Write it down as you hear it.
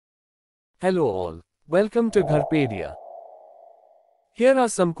Hello all. Welcome to GharPedia. Here are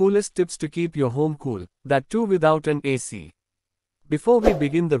some coolest tips to keep your home cool, that too without an AC. Before we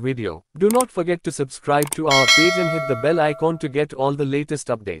begin the video, do not forget to subscribe to our page and hit the bell icon to get all the latest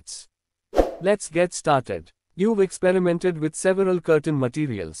updates. Let's get started. You've experimented with several curtain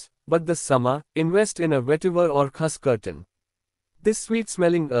materials, but this summer, invest in a Vetiver or Khus curtain. This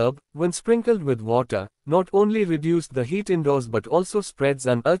sweet-smelling herb, when sprinkled with water, not only reduces the heat indoors but also spreads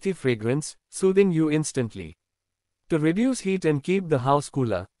an earthy fragrance, soothing you instantly. To reduce heat and keep the house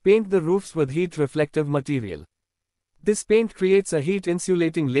cooler, paint the roofs with heat-reflective material. This paint creates a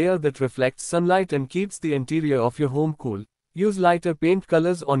heat-insulating layer that reflects sunlight and keeps the interior of your home cool. Use lighter paint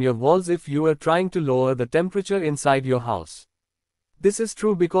colors on your walls if you are trying to lower the temperature inside your house. This is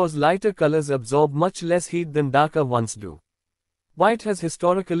true because lighter colors absorb much less heat than darker ones do. White has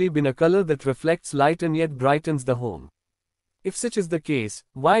historically been a color that reflects light and yet brightens the home. If such is the case,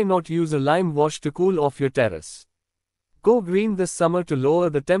 why not use a lime wash to cool off your terrace? Go green this summer to lower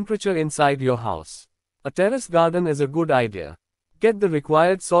the temperature inside your house. A terrace garden is a good idea. Get the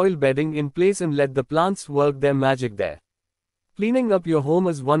required soil bedding in place and let the plants work their magic there. Cleaning up your home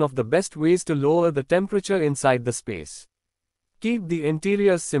is one of the best ways to lower the temperature inside the space. Keep the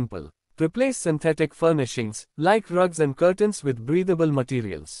interiors simple. Replace synthetic furnishings, like rugs and curtains with breathable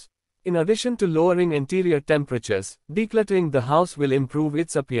materials. In addition to lowering interior temperatures, decluttering the house will improve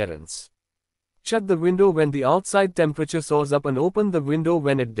its appearance. Shut the window when the outside temperature soars up and open the window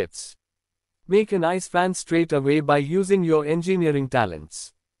when it dips. Make an ice fan straight away by using your engineering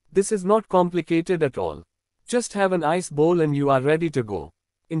talents. This is not complicated at all. Just have an ice bowl and you are ready to go.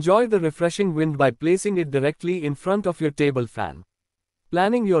 Enjoy the refreshing wind by placing it directly in front of your table fan.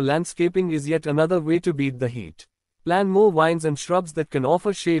 Planning your landscaping is yet another way to beat the heat. Plant more vines and shrubs that can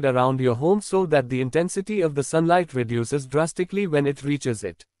offer shade around your home so that the intensity of the sunlight reduces drastically when it reaches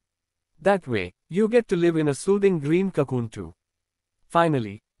it. That way, you get to live in a soothing green cocoon too.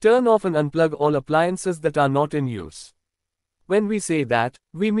 Finally, turn off and unplug all appliances that are not in use. When we say that,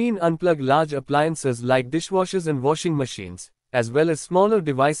 we mean unplug large appliances like dishwashers and washing machines, as well as smaller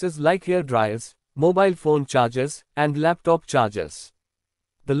devices like hair dryers, mobile phone chargers, and laptop chargers.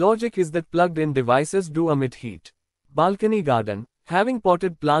 The logic is that plugged-in devices do emit heat. Balcony garden. Having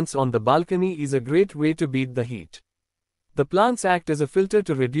potted plants on the balcony is a great way to beat the heat. The plants act as a filter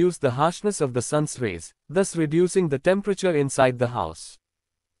to reduce the harshness of the sun's rays, thus reducing the temperature inside the house.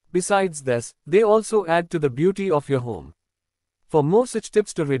 Besides this, they also add to the beauty of your home. For more such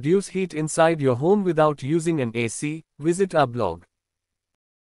tips to reduce heat inside your home without using an AC, visit our blog.